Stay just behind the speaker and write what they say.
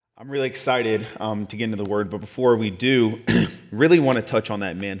I'm really excited to get into the Word, but before we do, really want to touch on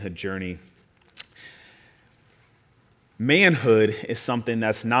that manhood journey. Manhood is something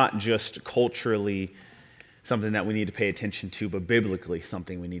that's not just culturally something that we need to pay attention to, but biblically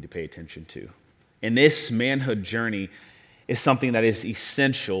something we need to pay attention to. And this manhood journey is something that is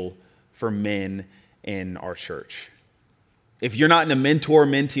essential for men in our church. If you're not in a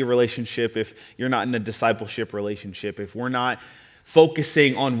mentor-mentee relationship, if you're not in a discipleship relationship, if we're not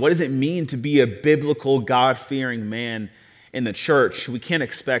focusing on what does it mean to be a biblical, God-fearing man in the church, we can't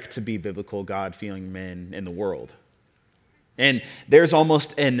expect to be biblical, God-fearing men in the world. And there's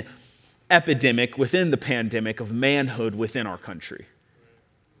almost an epidemic within the pandemic of manhood within our country.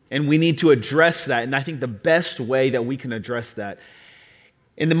 And we need to address that. And I think the best way that we can address that,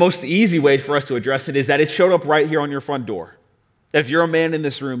 and the most easy way for us to address it, is that it showed up right here on your front door. That if you're a man in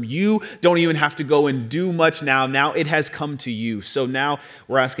this room, you don't even have to go and do much now. Now it has come to you. So now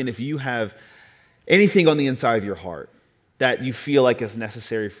we're asking if you have anything on the inside of your heart that you feel like is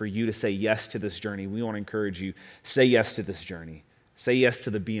necessary for you to say yes to this journey. We want to encourage you, say yes to this journey. Say yes to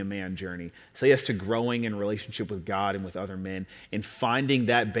the Be a Man journey. Say yes to growing in relationship with God and with other men and finding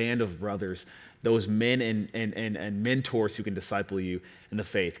that band of brothers, those men and mentors who can disciple you in the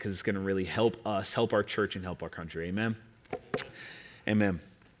faith, because it's going to really help us, help our church, and help our country. Amen? Amen.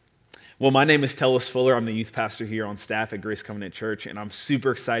 Well, my name is Tellis Fuller. I'm the youth pastor here on staff at Grace Covenant Church, and I'm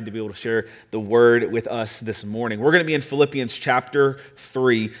super excited to be able to share the word with us this morning. We're going to be in Philippians chapter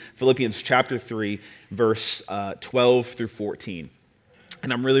 3, verse 12 through 14.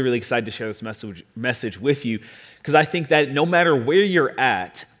 And I'm really, really excited to share this message with you, because I think that no matter where you're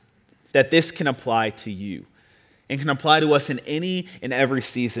at, that this can apply to you and can apply to us in any and every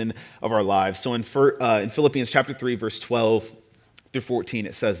season of our lives. So in Philippians chapter 3, verse 12 through 14,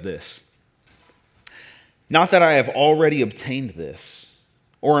 it says this: "Not that I have already obtained this,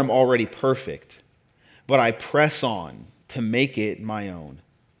 or am already perfect, but I press on to make it my own,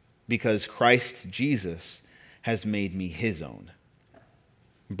 because Christ Jesus has made me his own.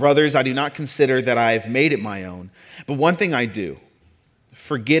 Brothers, I do not consider that I have made it my own, but one thing I do,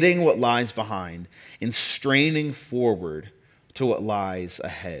 forgetting what lies behind and straining forward to what lies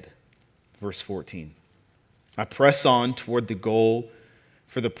ahead." Verse 14. "I press on toward the goal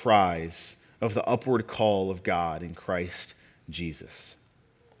for the prize of the upward call of God in Christ Jesus."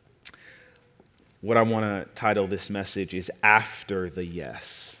 What I want to title this message is After the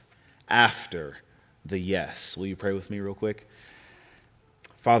Yes. After the Yes. Will you pray with me real quick?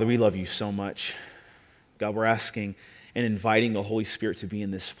 Father, we love you so much. God, we're asking and inviting the Holy Spirit to be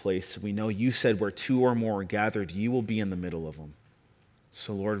in this place. We know you said where two or more are gathered, you will be in the middle of them.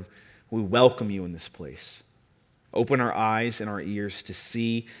 So Lord, we welcome you in this place. Open our eyes and our ears to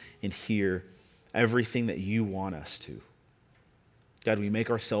see and hear everything that you want us to. God, we make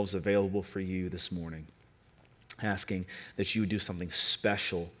ourselves available for you this morning, asking that you would do something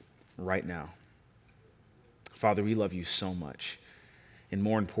special right now. Father, we love you so much. And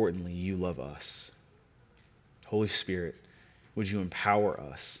more importantly, you love us. Holy Spirit, would you empower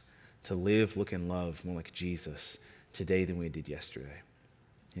us to live, look, and love more like Jesus today than we did yesterday.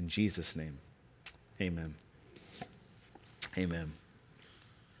 In Jesus' name, amen. Amen.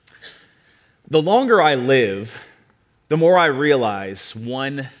 The longer I live, the more I realize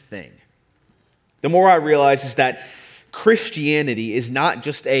one thing. The more I realize is that Christianity is not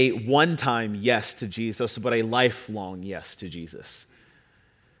just a one-time yes to Jesus, but a lifelong yes to Jesus.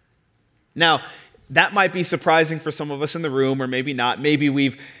 Now, that might be surprising for some of us in the room, or maybe not. Maybe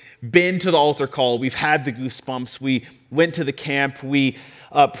we've been to the altar call, we've had the goosebumps, we went to the camp, we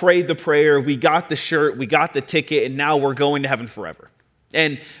prayed the prayer, we got the shirt, we got the ticket, and now we're going to heaven forever.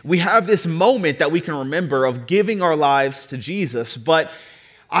 And we have this moment that we can remember of giving our lives to Jesus, but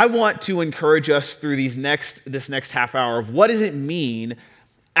I want to encourage us through this next half hour of what does it mean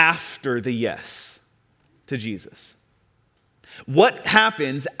after the yes to Jesus? What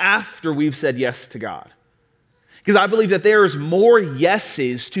happens after we've said yes to God? Because I believe that there is more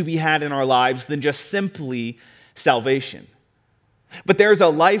yeses to be had in our lives than just simply salvation. But there's a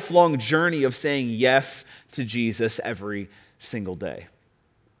lifelong journey of saying yes to Jesus every single day.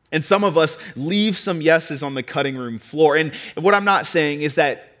 And some of us leave some yeses on the cutting room floor. And what I'm not saying is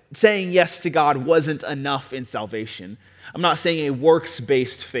that saying yes to God wasn't enough in salvation. I'm not saying a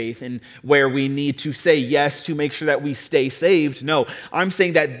works-based faith and where we need to say yes to make sure that we stay saved. No, I'm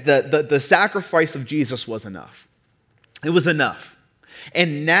saying that the sacrifice of Jesus was enough. It was enough.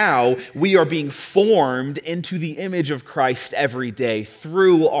 And now we are being formed into the image of Christ every day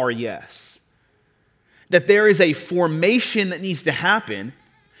through our yes. That there is a formation that needs to happen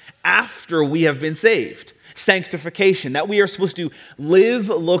after we have been saved. Sanctification, that we are supposed to live,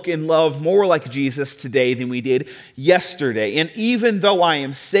 look, and love more like Jesus today than we did yesterday. And even though I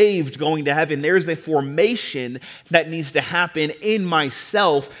am saved, going to heaven, there's a formation that needs to happen in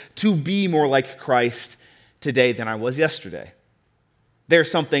myself to be more like Christ today than I was yesterday. There's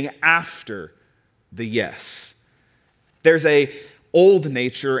something after the yes. There's a old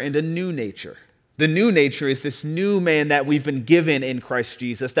nature and a new nature. The new nature is this new man that we've been given in Christ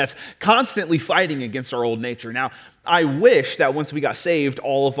Jesus that's constantly fighting against our old nature. Now, I wish that once we got saved,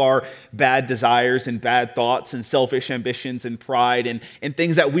 all of our bad desires and bad thoughts and selfish ambitions and pride and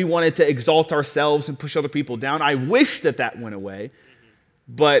things that we wanted to exalt ourselves and push other people down, I wish that that went away.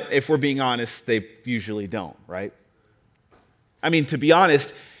 But if we're being honest, they usually don't, right? I mean, to be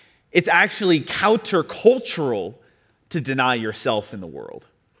honest, it's actually countercultural to deny yourself in the world.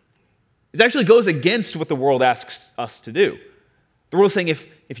 It actually goes against what the world asks us to do. The world is saying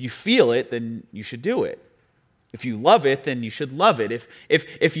if you feel it, then you should do it. If you love it, then you should love it.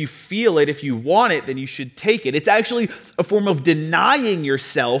 If you feel it, if you want it, then you should take it. It's actually a form of denying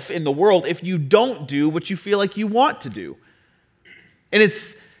yourself in the world if you don't do what you feel like you want to do. And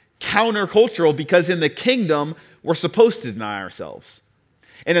it's countercultural because in the kingdom, we're supposed to deny ourselves.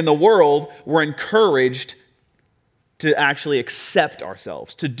 And in the world, we're encouraged to actually accept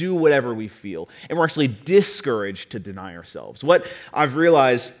ourselves, to do whatever we feel. And we're actually discouraged to deny ourselves. What I've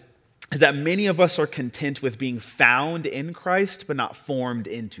realized is that many of us are content with being found in Christ, but not formed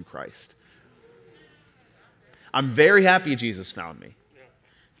into Christ. I'm very happy Jesus found me.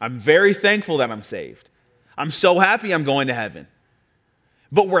 I'm very thankful that I'm saved. I'm so happy I'm going to heaven.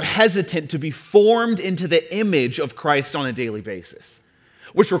 But we're hesitant to be formed into the image of Christ on a daily basis,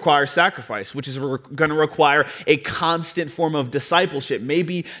 which requires sacrifice, which is going to require a constant form of discipleship.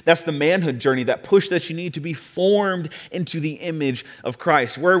 Maybe that's the manhood journey, that push that you need to be formed into the image of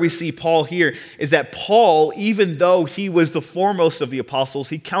Christ. Where we see Paul here is that Paul, even though he was the foremost of the apostles,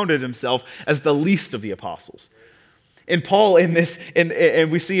 he counted himself as the least of the apostles. And Paul in this,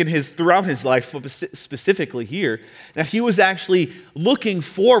 and we see throughout his life, specifically here, that he was actually looking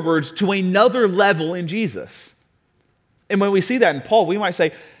forwards to another level in Jesus. And when we see that in Paul, we might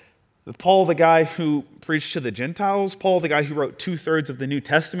say, Paul, the guy who preached to the Gentiles, Paul, the guy who wrote 2/3 of the New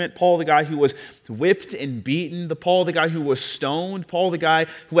Testament, Paul, the guy who was whipped and beaten, Paul, the guy who was stoned, Paul, the guy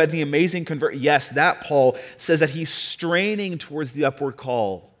who had the amazing conversion. Yes, that Paul says that he's straining towards the upward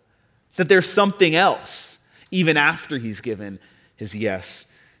call, that there's something else, even after he's given his yes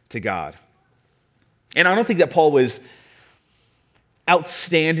to God. And I don't think that Paul was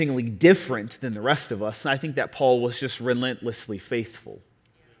outstandingly different than the rest of us. I think that Paul was just relentlessly faithful.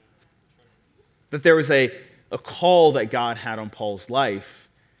 That there was a call that God had on Paul's life,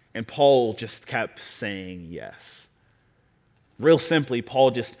 and Paul just kept saying yes. Real simply,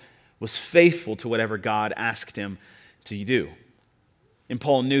 Paul just was faithful to whatever God asked him to do. And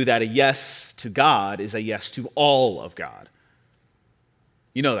Paul knew that a yes to God is a yes to all of God.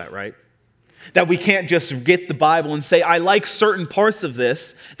 You know that, right? That we can't just get the Bible and say, I like certain parts of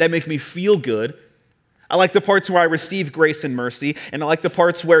this that make me feel good. I like the parts where I receive grace and mercy, and I like the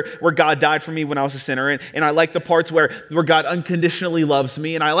parts where God died for me when I was a sinner, and I like the parts where God unconditionally loves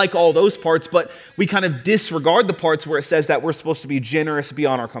me, and I like all those parts, but we kind of disregard the parts where it says that we're supposed to be generous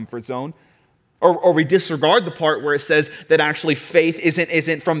beyond our comfort zone. Or we disregard the part where it says that actually faith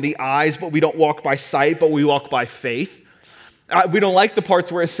isn't from the eyes, but we don't walk by sight, but we walk by faith. We don't like the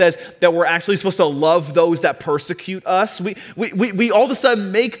parts where it says that we're actually supposed to love those that persecute us. We all of a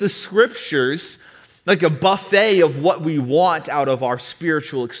sudden make the scriptures like a buffet of what we want out of our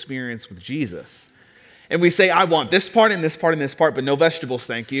spiritual experience with Jesus. And we say, I want this part and this part and this part, but no vegetables,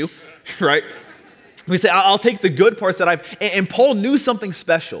 thank you, right? We say, I'll take the good parts that and Paul knew something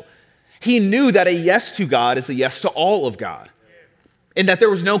special. He knew that a yes to God is a yes to all of God. And that there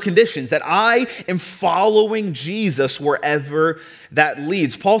was no conditions, that I am following Jesus wherever that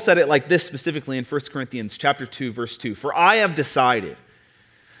leads. Paul said it like this specifically in 1 Corinthians chapter 2, verse 2. For I have decided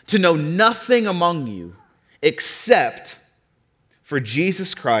to know nothing among you except for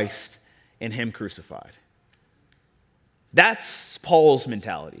Jesus Christ and Him crucified. That's Paul's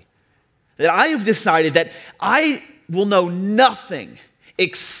mentality. That I have decided that I will know nothing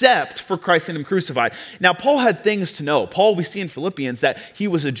except for Christ and Him crucified. Now, Paul had things to know. Paul, we see in Philippians that he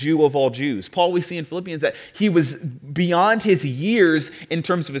was a Jew of all Jews. Paul, we see in Philippians that he was beyond his years in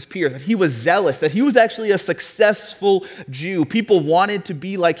terms of his peers, that he was zealous, that he was actually a successful Jew. People wanted to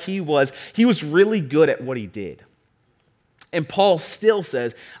be like he was. He was really good at what he did. And Paul still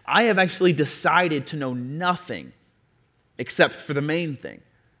says, I have actually decided to know nothing except for the main thing.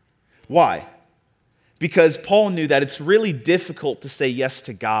 Why? Because Paul knew that it's really difficult to say yes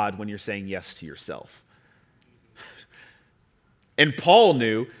to God when you're saying yes to yourself. And Paul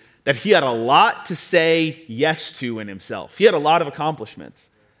knew that he had a lot to say yes to in himself. He had a lot of accomplishments.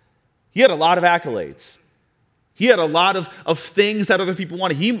 He had a lot of accolades. He had a lot of things that other people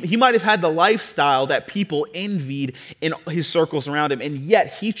wanted. He might have had the lifestyle that people envied in his circles around him, and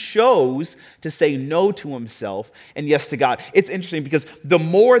yet he chose to say no to himself and yes to God. It's interesting because the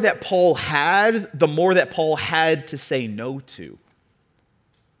more that Paul had, the more that Paul had to say no to.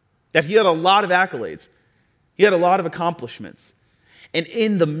 That he had a lot of accolades. He had a lot of accomplishments. And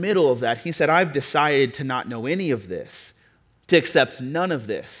in the middle of that, he said, I've decided to not know any of this, to accept none of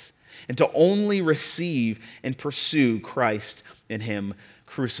this, and to only receive and pursue Christ and him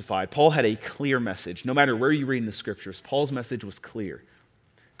crucified. Paul had a clear message. No matter where you read in the scriptures, Paul's message was clear.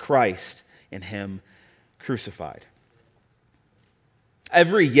 Christ and him crucified.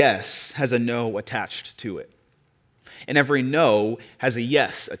 Every yes has a no attached to it. And every no has a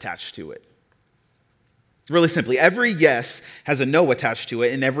yes attached to it. Really simply, every yes has a no attached to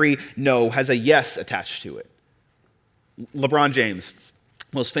it, and every no has a yes attached to it. LeBron James,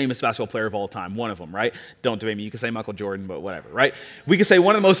 most famous basketball player of all time, one of them, right? Don't debate me. You can say Michael Jordan, but whatever, right? We can say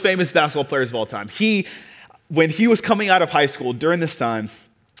one of the most famous basketball players of all time. When he was coming out of high school during this time,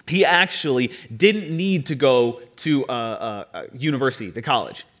 he actually didn't need to go to university, to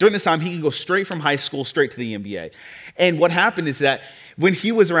college. During this time, he could go straight from high school, straight to the NBA. And what happened is that when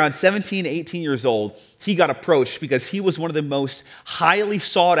he was around 17, 18 years old, he got approached because he was one of the most highly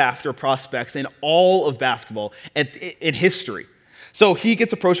sought after prospects in all of basketball in history. So he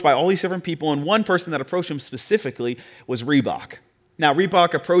gets approached by all these different people, and one person that approached him specifically was Reebok. Now,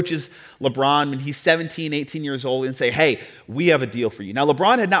 Reebok approaches LeBron when he's 17, 18 years old and say, hey, we have a deal for you. Now,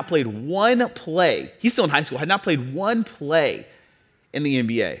 LeBron had not played one play. He's still in high school, had not played one play in the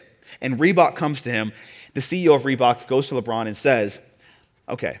NBA. And Reebok comes to him. The CEO of Reebok goes to LeBron and says,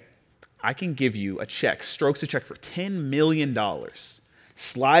 okay, I can give you a check, strokes a check for $10 million,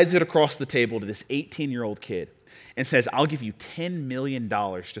 slides it across the table to this 18-year-old kid, and says, I'll give you $10 million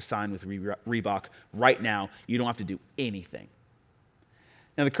to sign with Reebok right now. You don't have to do anything.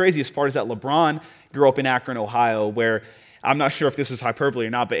 Now, the craziest part is that LeBron grew up in Akron, Ohio, where I'm not sure if this is hyperbole or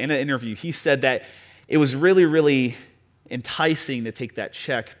not, but in an interview, he said that it was really, really enticing to take that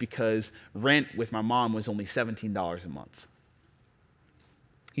check because rent with my mom was only $17 a month.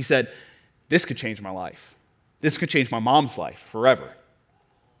 He said, this could change my life. This could change my mom's life forever.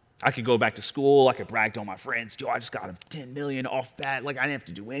 I could go back to school. I could brag to all my friends. Yo, I just got $10 million off bat. Like, I didn't have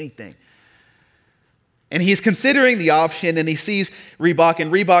to do anything. And he's considering the option, and he sees Reebok,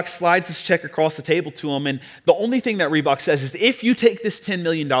 and Reebok slides this check across the table to him. And the only thing that Reebok says is, if you take this $10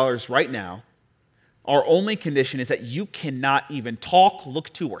 million right now, our only condition is that you cannot even talk,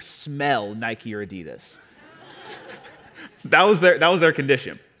 look to, or smell Nike or Adidas. That was their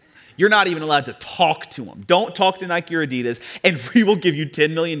condition. You're not even allowed to talk to them. Don't talk to Nike or Adidas, and we will give you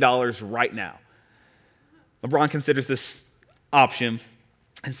 $10 million right now. LeBron considers this option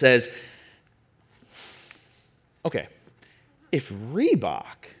and says, okay, if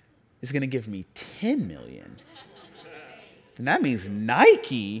Reebok is going to give me $10 million, then that means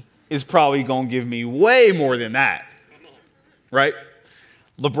Nike is probably going to give me way more than that, right?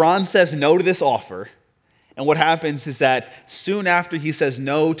 LeBron says no to this offer. And what happens is that soon after he says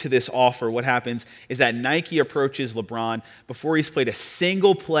no to this offer, what happens is that Nike approaches LeBron before he's played a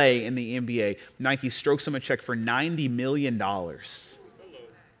single play in the NBA. Nike strokes him a check for $90 million. And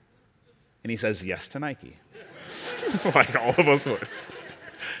he says yes to Nike. Like all of us would.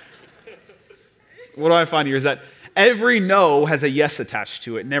 What do I find here is that every no has a yes attached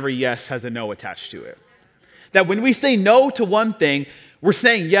to it, and every yes has a no attached to it. That when we say no to one thing, we're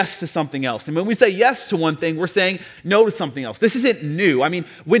saying yes to something else. And when we say yes to one thing, we're saying no to something else. This isn't new. I mean,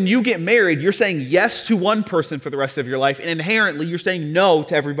 when you get married, you're saying yes to one person for the rest of your life, and inherently you're saying no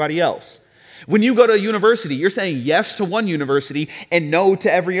to everybody else. When you go to a university, you're saying yes to one university and no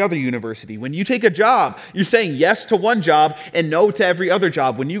to every other university. When you take a job, you're saying yes to one job and no to every other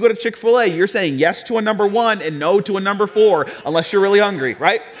job. When you go to Chick-fil-A, you're saying yes to a number 1 and no to a number 4, unless you're really hungry,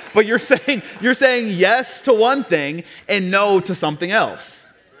 right? But you're saying yes to one thing and no to something else.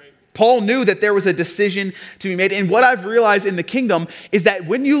 Paul knew that there was a decision to be made. And what I've realized in the kingdom is that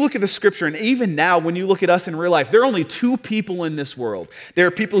when you look at the scripture, and even now when you look at us in real life, there are only two people in this world. There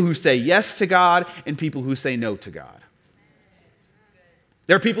are people who say yes to God and people who say no to God.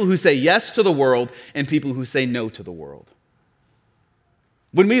 There are people who say yes to the world and people who say no to the world.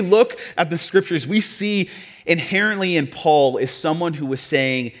 When we look at the scriptures, we see inherently in Paul is someone who was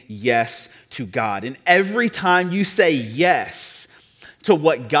saying yes to God. And every time you say yes to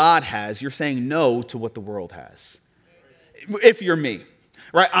what God has, you're saying no to what the world has. If you're me,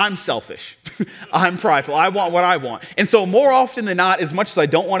 right? I'm selfish. I'm prideful. I want what I want. And so more often than not, as much as I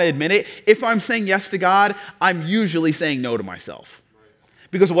don't want to admit it, if I'm saying yes to God, I'm usually saying no to myself.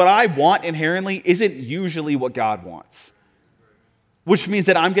 Because what I want inherently isn't usually what God wants. Which means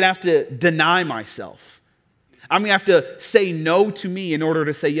that I'm going to have to deny myself. I'm going to have to say no to me in order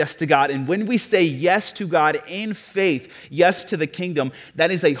to say yes to God. And when we say yes to God in faith, yes to the kingdom,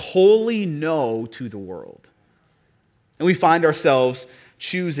 that is a holy no to the world. And we find ourselves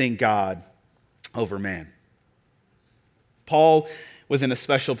choosing God over man. Paul was in a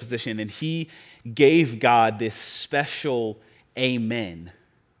special position, and he gave God this special amen.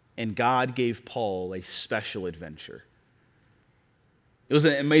 And God gave Paul a special adventure. It was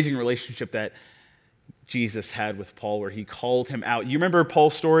an amazing relationship that Jesus had with Paul, where he called him out. You remember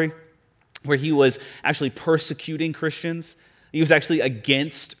Paul's story where he was actually persecuting Christians? He was actually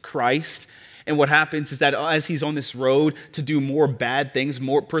against Christ. And what happens is that as he's on this road to do more bad things,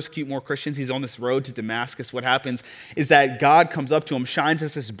 persecute more Christians, he's on this road to Damascus. What happens is that God comes up to him, shines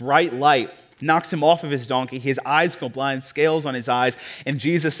us this bright light, knocks him off of his donkey. His eyes go blind, scales on his eyes. And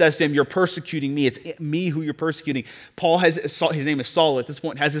Jesus says to him, "You're persecuting me. It's me who you're persecuting." Paul his name is Saul at this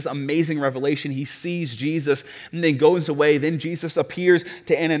point, has this amazing revelation. He sees Jesus and then goes away. Then Jesus appears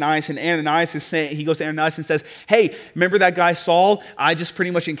to Ananias, and he goes to Ananias and says, "Hey, remember that guy Saul? I just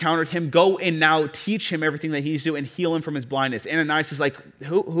pretty much encountered him. Go and now teach him everything that he's doing and heal him from his blindness." Ananias is like,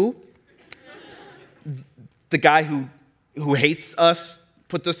 Who? The guy who hates us,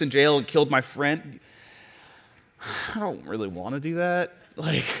 put us in jail and killed my friend. I don't really want to do that.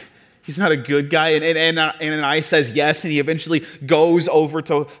 He's not a good guy. And Ananias says yes, and he eventually goes over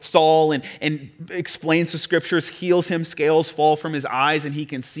to Saul and explains the scriptures, heals him, scales fall from his eyes, and he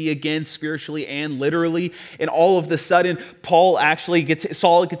can see again spiritually and literally. And all of a sudden, Saul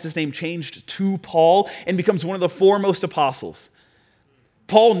gets his name changed to Paul and becomes one of the foremost apostles.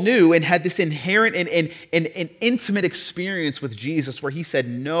 Paul knew and had this inherent and intimate experience with Jesus where he said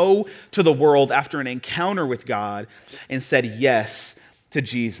no to the world after an encounter with God and said yes to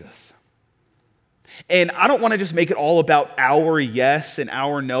Jesus. And I don't want to just make it all about our yes and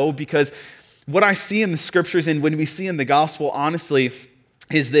our no, because what I see in the scriptures and when we see in the gospel, honestly,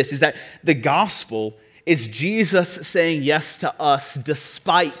 is that the gospel is Jesus saying yes to us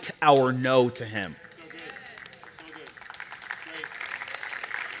despite our no to him.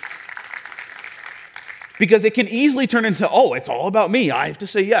 Because it can easily turn into, it's all about me. I have to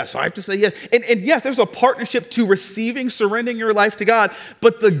say yes. I have to say yes. And yes, there's a partnership to receiving, surrendering your life to God.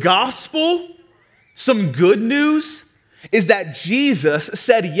 But the gospel, some good news, is that Jesus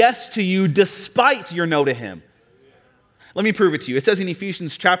said yes to you despite your no to him. Let me prove it to you. It says in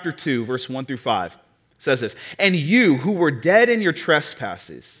Ephesians chapter 2, verse 1 through 5, it says this, "And you who were dead in your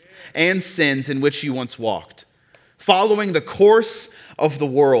trespasses and sins in which you once walked, following the course of the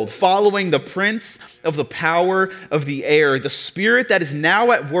world, following the prince of the power of the air, the spirit that is now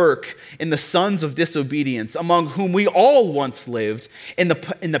at work in the sons of disobedience, among whom we all once lived in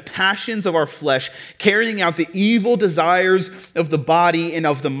the passions of our flesh, carrying out the evil desires of the body and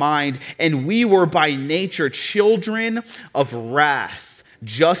of the mind, and we were by nature children of wrath,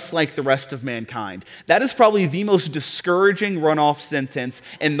 just like the rest of mankind." That is probably the most discouraging runoff sentence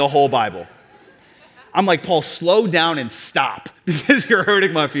in the whole Bible. I'm like, Paul, slow down and stop because you're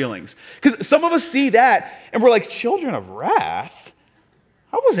hurting my feelings. Because some of us see that and we're like, children of wrath?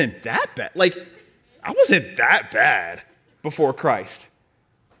 I wasn't that bad. I wasn't that bad before Christ.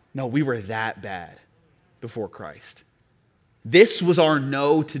 No, we were that bad before Christ. This was our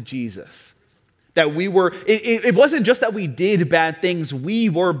no to Jesus. That we were, it wasn't just that we did bad things, we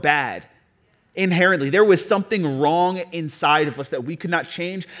were bad. Inherently, there was something wrong inside of us that we could not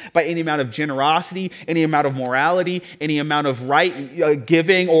change by any amount of generosity, any amount of morality, any amount of right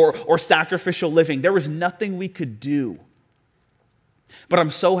giving or sacrificial living. There was nothing we could do. But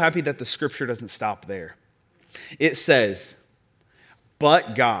I'm so happy that the scripture doesn't stop there. It says,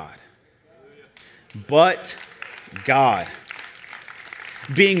 but God,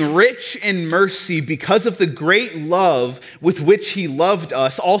 being rich in mercy because of the great love with which he loved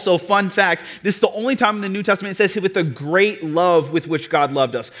us. Also, fun fact, this is the only time in the New Testament it says with the great love with which God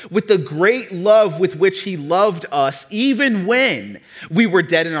loved us. With the great love with which he loved us, even when we were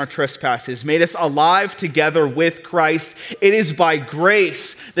dead in our trespasses, made us alive together with Christ. It is by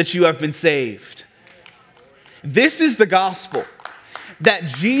grace that you have been saved. This is the gospel. That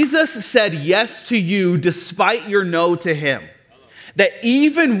Jesus said yes to you despite your no to him. that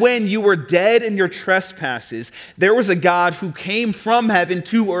even when you were dead in your trespasses, there was a God who came from heaven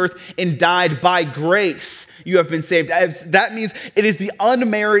to earth and died by grace. You have been saved. That means it is the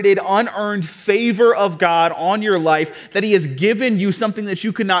unmerited, unearned favor of God on your life that he has given you something that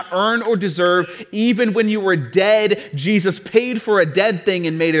you could not earn or deserve. Even when you were dead, Jesus paid for a dead thing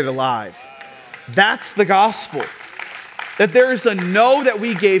and made it alive. That's the gospel. That there is a no that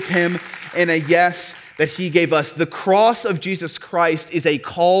we gave him and a yes that he gave us. The cross of Jesus Christ is a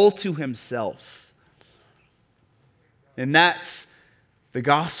call to himself. And that's the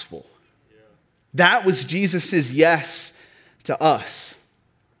gospel. That was Jesus' yes to us.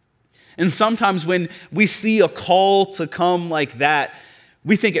 And sometimes when we see a call to come like that,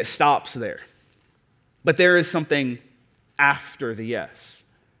 we think it stops there. But there is something after the yes.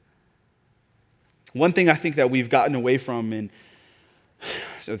 One thing I think that we've gotten away from in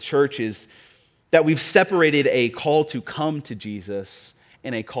the church is that we've separated a call to come to Jesus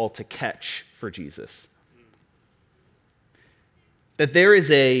and a call to catch for Jesus. That there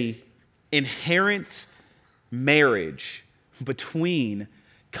is an inherent marriage between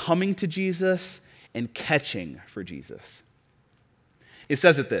coming to Jesus and catching for Jesus. It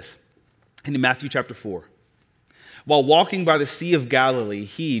says it this, in Matthew chapter 4. While walking by the Sea of Galilee,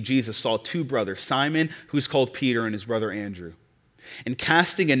 he, Jesus, saw two brothers, Simon, who's called Peter, and his brother Andrew, and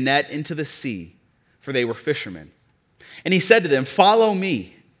casting a net into the sea, for they were fishermen. And he said to them, "Follow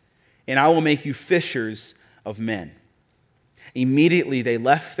me, and I will make you fishers of men." Immediately they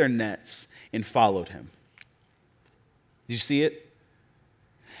left their nets and followed him. Did you see it?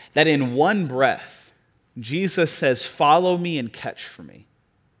 That in one breath, Jesus says, "Follow me and catch for me.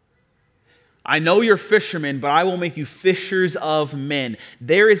 I know you're fishermen, but I will make you fishers of men."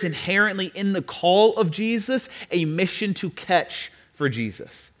 There is inherently in the call of Jesus a mission to catch for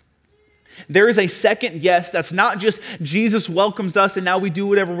Jesus. There is a second yes that's not just Jesus welcomes us and now we do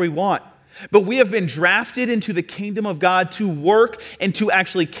whatever we want. But we have been drafted into the kingdom of God to work and to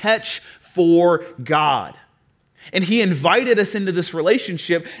actually catch for God. And he invited us into this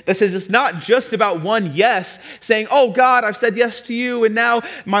relationship that says it's not just about one yes, saying, "Oh God, I've said yes to you, and now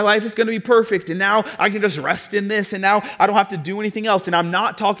my life is going to be perfect, and now I can just rest in this, and now I don't have to do anything else." And I'm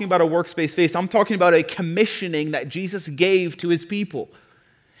not talking about a works-based faith. I'm talking about a commissioning that Jesus gave to his people.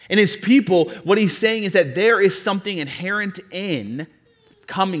 And his people, what he's saying is that there is something inherent in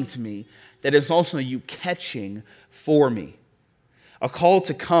coming to me that is also you catching for me. A call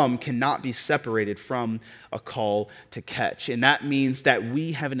to come cannot be separated from a call to catch. And that means that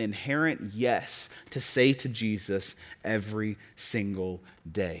we have an inherent yes to say to Jesus every single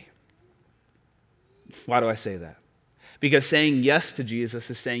day. Why do I say that? Because saying yes to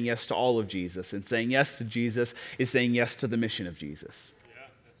Jesus is saying yes to all of Jesus. And saying yes to Jesus is saying yes to the mission of Jesus. Yeah,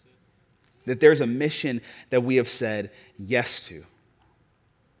 that's it. That there's a mission that we have said yes to.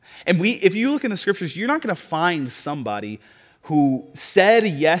 And if you look in the scriptures, you're not going to find somebody who said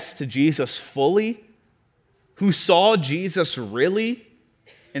yes to Jesus fully, who saw Jesus really,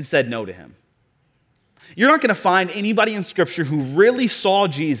 and said no to him. You're not going to find anybody in Scripture who really saw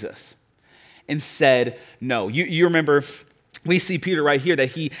Jesus and said no. You remember, we see Peter right here, that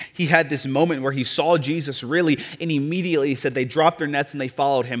he had this moment where he saw Jesus really, and immediately he said they dropped their nets and they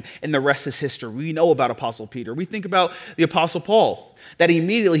followed him, and the rest is history. We know about Apostle Peter. We think about the Apostle Paul, that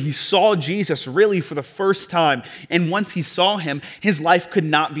immediately he saw Jesus really for the first time, and once he saw him, his life could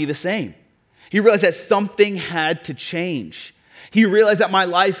not be the same. He realized that something had to change. He realized that my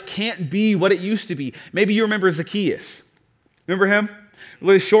life can't be what it used to be. Maybe you remember Zacchaeus. Remember him?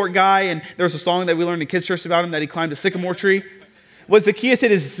 Really short guy, and there was a song that we learned in kids' church about him, that he climbed a sycamore tree. What Zacchaeus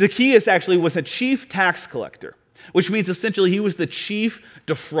did is Zacchaeus actually was a chief tax collector, which means essentially he was the chief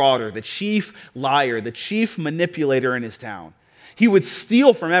defrauder, the chief liar, the chief manipulator in his town. He would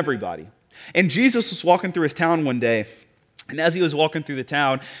steal from everybody. And Jesus was walking through his town one day, and as he was walking through the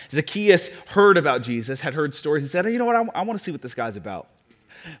town, Zacchaeus heard about Jesus, had heard stories, and said, "Hey, you know what, I want to see what this guy's about."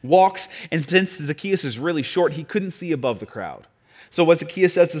 Walks, and since Zacchaeus is really short, he couldn't see above the crowd. So what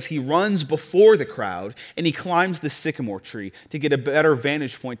Zacchaeus does is he runs before the crowd and he climbs the sycamore tree to get a better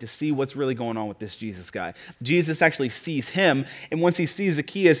vantage point to see what's really going on with this Jesus guy. Jesus actually sees him, and once he sees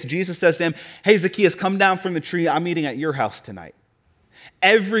Zacchaeus, Jesus says to him, "Hey, Zacchaeus, come down from the tree. I'm eating at your house tonight."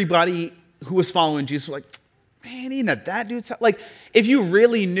 Everybody who was following Jesus was like, "Man, eating at that dude's house?" Like, if you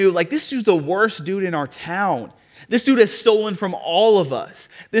really knew, like, this dude's the worst dude in our town. This dude has stolen from all of us.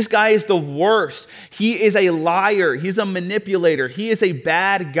 This guy is the worst. He is a liar. He's a manipulator. He is a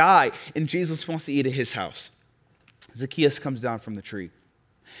bad guy. And Jesus wants to eat at his house. Zacchaeus comes down from the tree.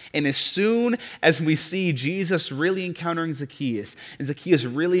 And as soon as we see Jesus really encountering Zacchaeus, and Zacchaeus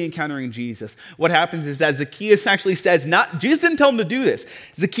really encountering Jesus, what happens is that Zacchaeus actually says, Jesus didn't tell him to do this.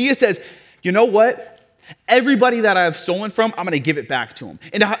 Zacchaeus says, you know what? Everybody that I've stolen from, I'm going to give it back to them.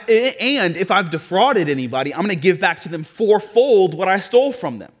 And if I've defrauded anybody, I'm going to give back to them fourfold what I stole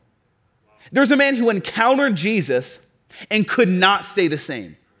from them. There's a man who encountered Jesus and could not stay the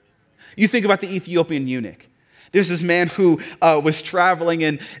same. You think about the Ethiopian eunuch. There's this man who was traveling,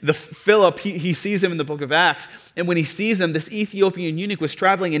 and Philip, he sees him in the book of Acts. And when he sees him, this Ethiopian eunuch was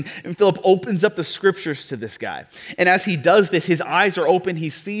traveling, and Philip opens up the scriptures to this guy. And as he does this, his eyes are open. He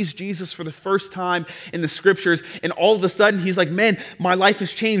sees Jesus for the first time in the scriptures. And all of a sudden, he's like, man, my life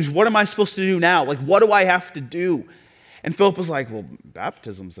has changed. What am I supposed to do now? Like, what do I have to do? And Philip was like, well,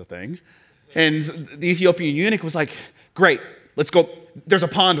 baptism's a thing. And the Ethiopian eunuch was like, great, let's go. There's a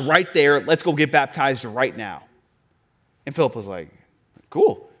pond right there. Let's go get baptized right now. And Philip was like,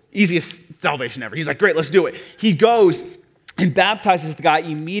 cool, easiest salvation ever. He's like, great, let's do it. He goes and baptizes the guy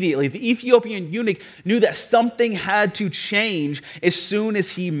immediately. The Ethiopian eunuch knew that something had to change as soon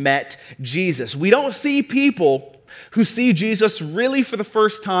as he met Jesus. We don't see people who see Jesus really for the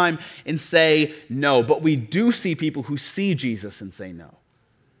first time and say no, but we do see people who see Jesus and say no.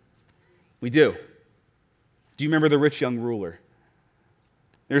 We do. Do you remember the rich young ruler?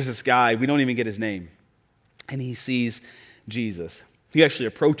 There's this guy, we don't even get his name. And he sees Jesus. He actually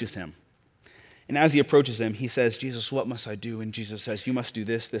approaches him. And as he approaches him, he says, Jesus, what must I do? And Jesus says, you must do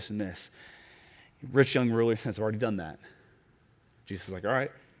this, this, and this. Rich young ruler says, I've already done that. Jesus is like, all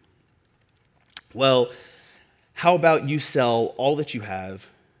right. Well, how about you sell all that you have,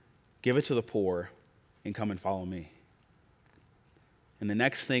 give it to the poor, and come and follow me? And the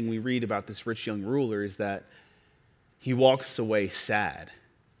next thing we read about this rich young ruler is that he walks away sad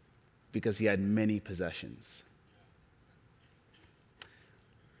because he had many possessions.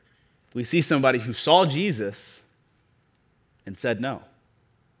 We see somebody who saw Jesus and said no.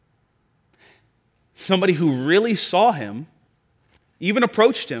 Somebody who really saw him, even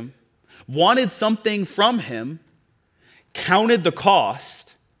approached him, wanted something from him, counted the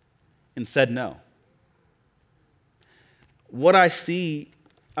cost, and said no. What I see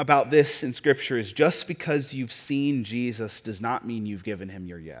about this in Scripture is just because you've seen Jesus does not mean you've given him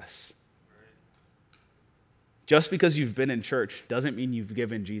your yes. Just because you've been in church doesn't mean you've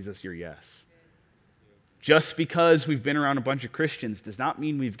given Jesus your yes. Just because we've been around a bunch of Christians does not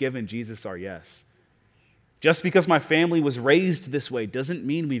mean we've given Jesus our yes. Just because my family was raised this way doesn't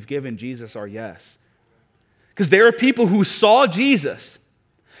mean we've given Jesus our yes. Because there are people who saw Jesus,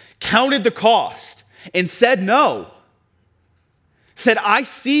 counted the cost, and said no. Said, I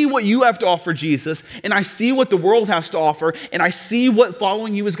see what you have to offer, Jesus, and I see what the world has to offer, and I see what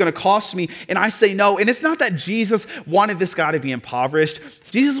following you is going to cost me, and I say no. And it's not that Jesus wanted this guy to be impoverished.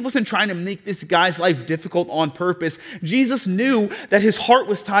 Jesus wasn't trying to make this guy's life difficult on purpose. Jesus knew that his heart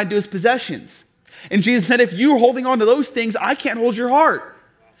was tied to his possessions. And Jesus said, if you're holding on to those things, I can't hold your heart.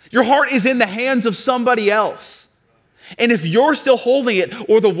 Your heart is in the hands of somebody else. And if you're still holding it,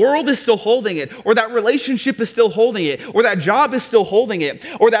 or the world is still holding it, or that relationship is still holding it, or that job is still holding it,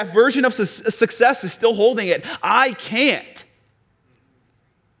 or that version of success is still holding it, I can't.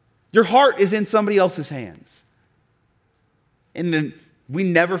 Your heart is in somebody else's hands. And then we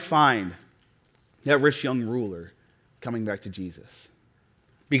never find that rich young ruler coming back to Jesus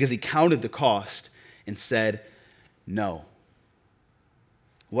because he counted the cost and said no.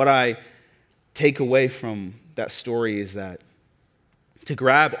 What I take away from that story is that to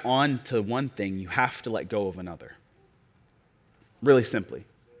grab onto one thing, you have to let go of another. Really simply.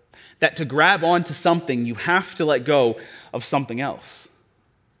 That to grab onto something, you have to let go of something else.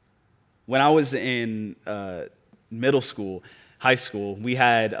 When I was in middle school, high school, we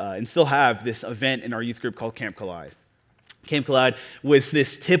had and still have this event in our youth group called Camp Collide. Camp Collide was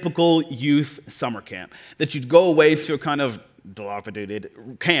this typical youth summer camp that you'd go away to a kind of dilapidated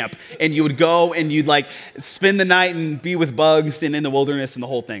camp, and you would go and you'd like spend the night and be with bugs and in the wilderness and the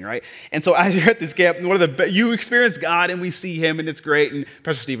whole thing, right? And so as you're at this camp, you experience God and we see him and it's great. And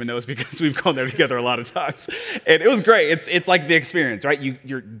Pastor Stephen knows because we've gone there together a lot of times, and it was great. It's like the experience, right?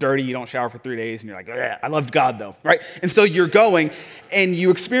 You're dirty, you don't shower for 3 days, and you're like, yeah, I loved God though, right? And so you're going and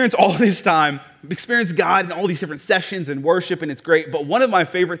you experience all this time, experience God in all these different sessions and worship, and it's great. But one of my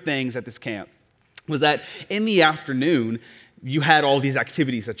favorite things at this camp was that in the afternoon, you had all these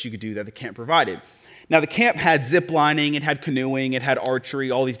activities that you could do that the camp provided. Now, the camp had zip lining, it had canoeing, it had archery,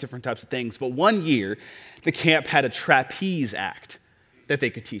 all these different types of things. But one year, the camp had a trapeze act that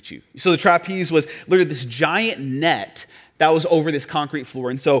they could teach you. So the trapeze was literally this giant net that was over this concrete floor.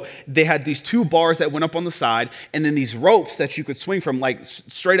 And so they had these two bars that went up on the side, and then these ropes that you could swing from, like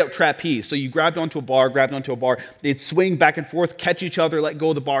straight up trapeze. So you grabbed onto a bar, they'd swing back and forth, catch each other, let go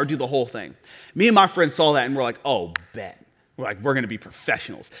of the bar, do the whole thing. Me and my friends saw that and we're like, oh, bet. We're going to be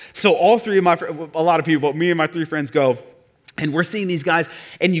professionals. So all three of a lot of people, but me and my three friends go, and we're seeing these guys,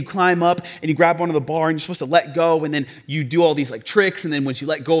 and you climb up, and you grab onto the bar, and you're supposed to let go, and then you do all these like tricks, and then once you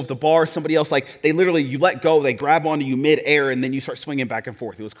let go of the bar, somebody else, you let go, they grab onto you mid-air, and then you start swinging back and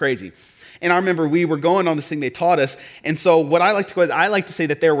forth. It was crazy. And I remember we were going on this thing they taught us, and so what I like to say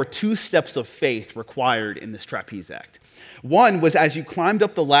that there were 2 steps of faith required in this trapeze act. One was as you climbed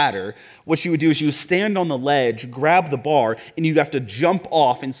up the ladder, what you would do is you would stand on the ledge, grab the bar, and you'd have to jump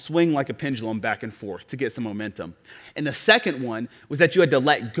off and swing like a pendulum back and forth to get some momentum. And the second one was that you had to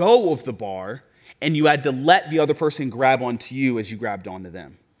let go of the bar, and you had to let the other person grab onto you as you grabbed onto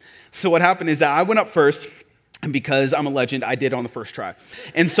them. So what happened is that I went up first, and because I'm a legend, I did it on the first try.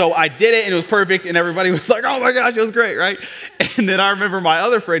 And so I did it, and it was perfect, and everybody was like, oh my gosh, it was great, right? And then I remember my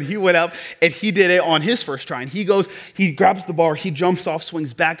other friend, he went up, and he did it on his first try. And he grabs the bar, he jumps off,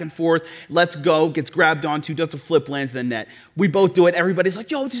 swings back and forth, lets go, gets grabbed onto, does a flip, lands in the net. We both do it. Everybody's like,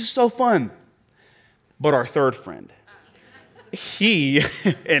 yo, this is so fun. But our third friend, he'll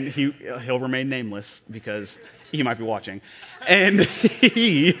remain nameless because he might be watching. And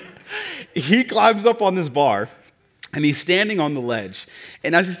he climbs up on this bar, and he's standing on the ledge.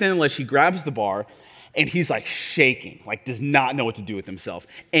 And as he's standing on the ledge, he grabs the bar, and he's like shaking, like does not know what to do with himself.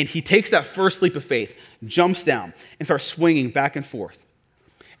 And he takes that first leap of faith, jumps down, and starts swinging back and forth,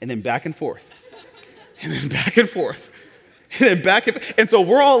 and then back and forth, and then back and forth. And so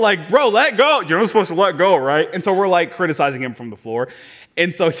we're all like, bro, let go. You're not supposed to let go, right? And so we're like criticizing him from the floor.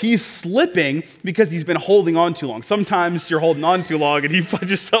 And so he's slipping because he's been holding on too long. Sometimes you're holding on too long and you find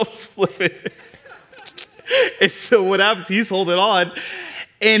yourself slipping. And so what happens, he's holding on.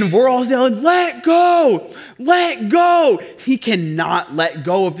 And we're all yelling, let go, let go. He cannot let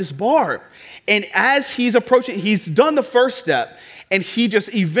go of this bar. And as he's approaching, he's done the first step, and he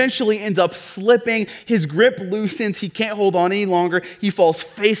just eventually ends up slipping. His grip loosens. He can't hold on any longer. He falls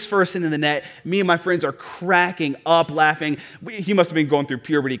face first into the net. Me and my friends are cracking up, laughing. He must have been going through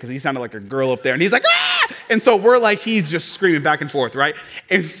puberty because he sounded like a girl up there. And he's like, ah! And so we're like, he's just screaming back and forth, right?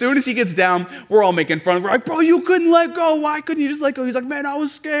 As soon as he gets down, we're all making fun of him. We're like, bro, you couldn't let go. Why couldn't you just let go? He's like, man, I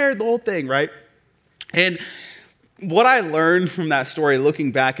was scared, the whole thing, right? And what I learned from that story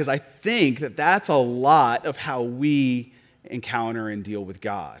looking back is I think that that's a lot of how we encounter and deal with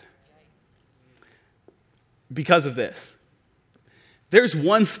God. Because of this. There's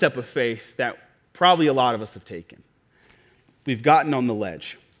one step of faith that probably a lot of us have taken. We've gotten on the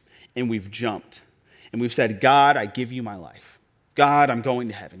ledge and we've jumped and we've said, God, I give you my life. God, I'm going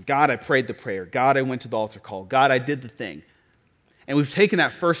to heaven. God, I prayed the prayer. God, I went to the altar call. God, I did the thing. And we've taken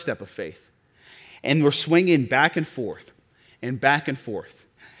that first step of faith and we're swinging back and forth and back and forth.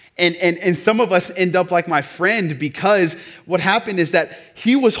 And some of us end up like my friend because what happened is that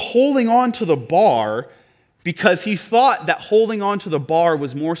he was holding on to the bar because he thought that holding on to the bar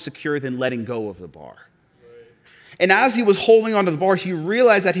was more secure than letting go of the bar. And as he was holding onto the bar, he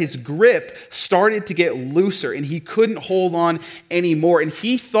realized that his grip started to get looser and he couldn't hold on anymore. And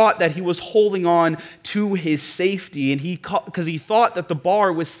he thought that he was holding on to his safety and because he thought that the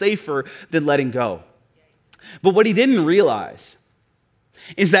bar was safer than letting go. But what he didn't realize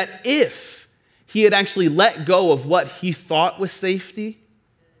is that if he had actually let go of what he thought was safety,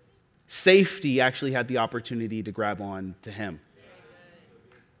 safety actually had the opportunity to grab on to him.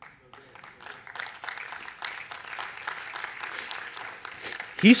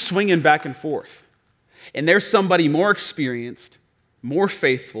 He's swinging back and forth. And there's somebody more experienced, more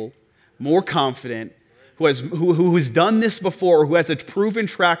faithful, more confident, who has done this before, who has a proven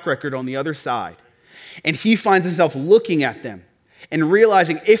track record on the other side. And he finds himself looking at them and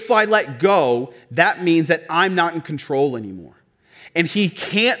realizing if I let go, that means that I'm not in control anymore. And he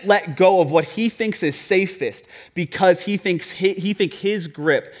can't let go of what he thinks is safest because he thinks his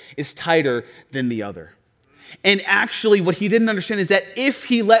grip is tighter than the other. And actually what he didn't understand is that if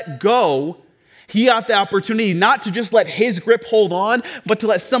he let go, he got the opportunity not to just let his grip hold on, but to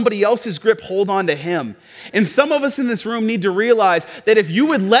let somebody else's grip hold on to him. And some of us in this room need to realize that if you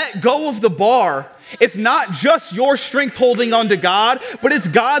would let go of the bar, it's not just your strength holding on to God, but it's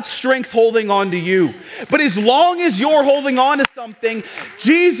God's strength holding on to you. But as long as you're holding on to something,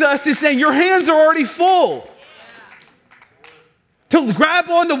 Jesus is saying your hands are already full. To grab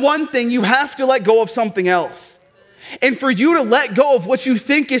onto one thing, you have to let go of something else. And for you to let go of what you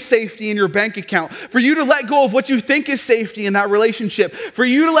think is safety in your bank account, for you to let go of what you think is safety in that relationship, for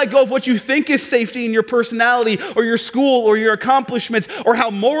you to let go of what you think is safety in your personality or your school or your accomplishments or how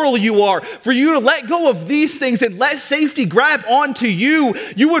moral you are, for you to let go of these things and let safety grab onto you,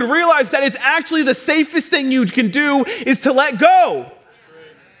 you would realize that it's actually the safest thing you can do is to let go.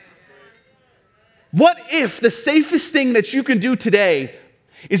 What if the safest thing that you can do today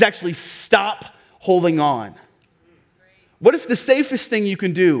is actually stop holding on? What if the safest thing you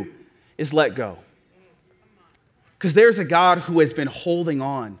can do is let go? Because there's a God who has been holding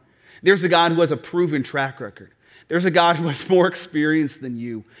on. There's a God who has a proven track record. There's a God who has more experience than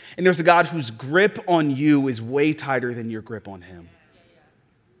you. And there's a God whose grip on you is way tighter than your grip on him.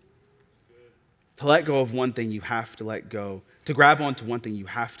 To let go of one thing, you have to let go. To grab onto one thing, you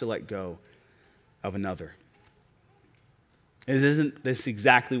have to let go of another. Isn't this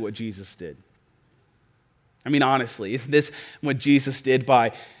exactly what Jesus did? I mean, honestly, isn't this what Jesus did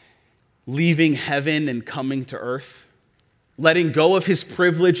by leaving heaven and coming to earth? Letting go of his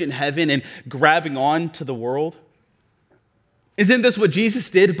privilege in heaven and grabbing on to the world? Isn't this what Jesus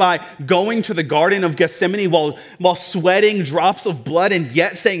did by going to the Garden of Gethsemane while sweating drops of blood and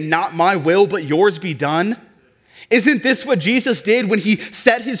yet saying, "Not my will, but yours be done"? Isn't this what Jesus did when he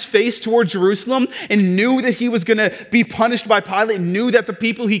set his face toward Jerusalem and knew that he was going to be punished by Pilate, knew that the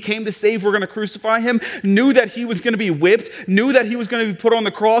people he came to save were going to crucify him, knew that he was going to be whipped, knew that he was going to be put on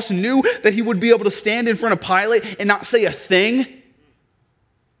the cross, knew that he would be able to stand in front of Pilate and not say a thing?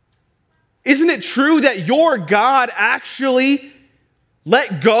 Isn't it true that your God actually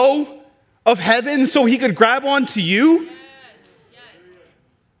let go of heaven so he could grab onto you? Yes.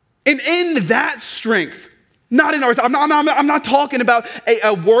 And in that strength, not in ours. I'm not talking about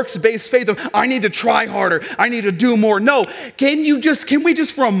a works-based faith of I need to try harder, I need to do more. No, can we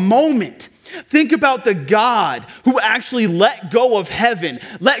just for a moment think about the God who actually let go of heaven,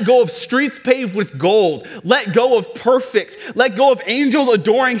 let go of streets paved with gold, let go of perfect, let go of angels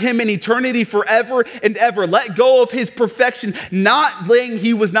adoring him in eternity forever and ever, let go of his perfection, not saying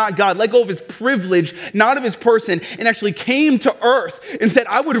he was not God, let go of his privilege, not of his person, and actually came to earth and said,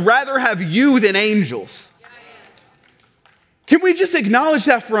 I would rather have you than angels. Can we just acknowledge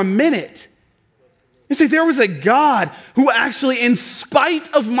that for a minute? And say, there was a God who actually, in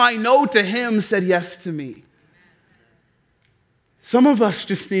spite of my no to him, said yes to me. Some of us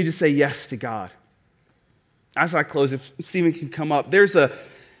just need to say yes to God. As I close, if Stephen can come up, there's an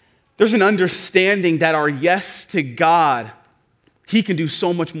understanding that our yes to God, he can do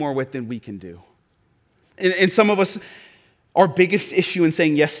so much more with than we can do. And some of us, our biggest issue in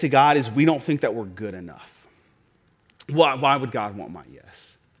saying yes to God is we don't think that we're good enough. Why would God want my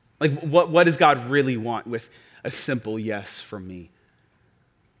yes? Like, what does God really want with a simple yes from me?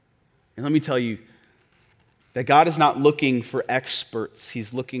 And let me tell you that God is not looking for experts.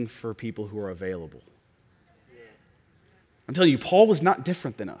 He's looking for people who are available. I'm telling you, Paul was not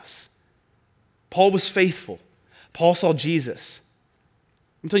different than us. Paul was faithful. Paul saw Jesus.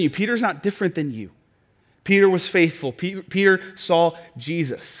 I'm telling you, Peter's not different than you. Peter was faithful. Peter saw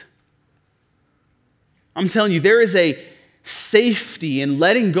Jesus. I'm telling you, there is a safety in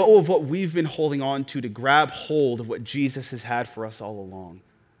letting go of what we've been holding on to grab hold of what Jesus has had for us all along.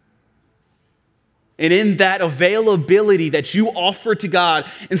 And in that availability that you offer to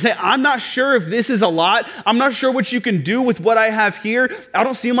God and say, I'm not sure if this is a lot. I'm not sure what you can do with what I have here. I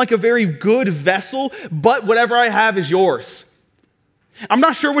don't seem like a very good vessel, but whatever I have is yours. I'm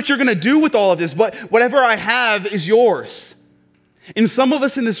not sure what you're going to do with all of this, but whatever I have is yours. And some of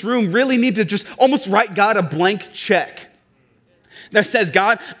us in this room really need to just almost write God a blank check that says,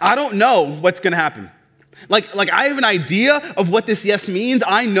 God, I don't know what's going to happen. Like I have an idea of what this yes means.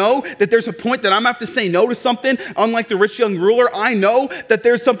 I know that there's a point that I'm going to have to say no to something. Unlike the rich young ruler, I know that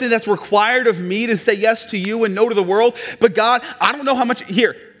there's something that's required of me to say yes to you and no to the world. But God, I don't know how much.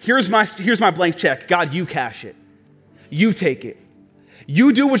 Here's my blank check. God, you cash it. You take it.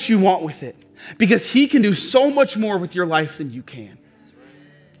 You do what you want with it. Because he can do so much more with your life than you can.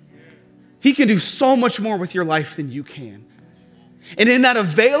 He can do so much more with your life than you can. And in that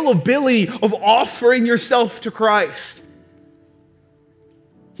availability of offering yourself to Christ,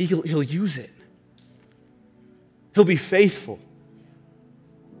 he'll use it. He'll be faithful.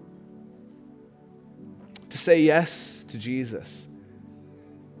 To say yes to Jesus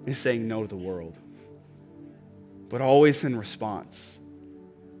is saying no to the world. But always in response.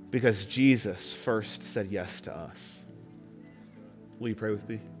 Because Jesus first said yes to us. Will you pray with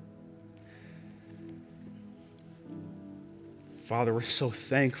me? Father, we're so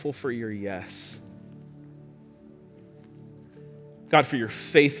thankful for your yes. God, for your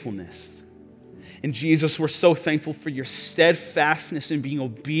faithfulness And Jesus, we're so thankful for your steadfastness in being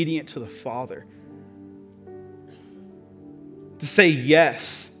obedient to the Father. To say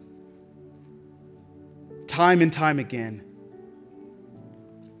yes, time and time again.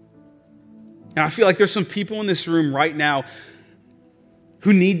 And I feel like there's some people in this room right now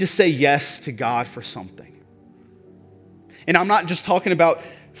who need to say yes to God for something. And I'm not just talking about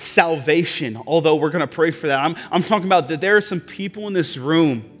salvation, although we're going to pray for that. I'm talking about that there are some people in this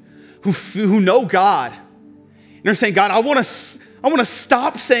room who know God. And they're saying, God, I want to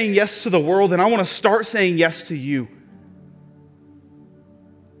stop saying yes to the world and I want to start saying yes to you.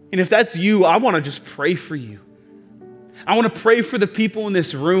 And if that's you, I want to just pray for you. I want to pray for the people in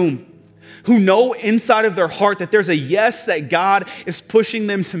this room who know inside of their heart that there's a yes that God is pushing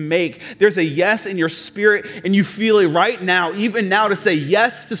them to make. There's a yes in your spirit, and you feel it right now, even now, to say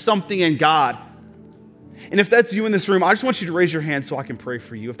yes to something in God. And if that's you in this room, I just want you to raise your hand so I can pray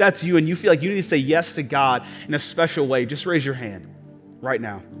for you. If that's you and you feel like you need to say yes to God in a special way, just raise your hand right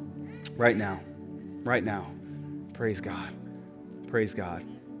now. Right now. Right now. Praise God. Praise God.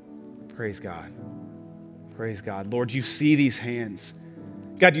 Praise God. Praise God. Lord, you see these hands.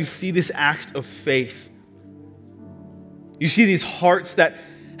 God, you see this act of faith. You see these hearts that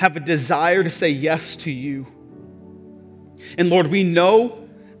have a desire to say yes to you. And Lord, we know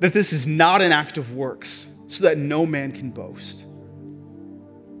that this is not an act of works, so that no man can boast.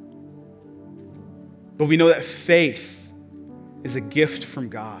 But we know that faith is a gift from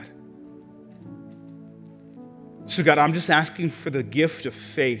God. So God, I'm just asking for the gift of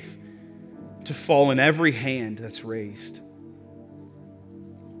faith to fall in every hand that's raised.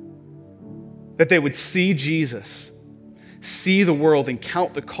 That they would see Jesus, see the world, and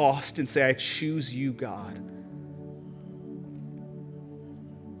count the cost and say, I choose you, God.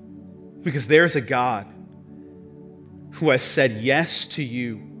 Because there's a God who has said yes to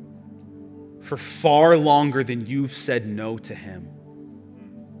you for far longer than you've said no to him.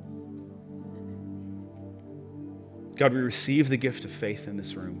 God, we receive the gift of faith in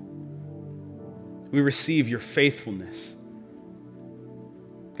this room. We receive your faithfulness.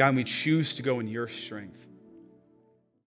 God, we choose to go in your strength.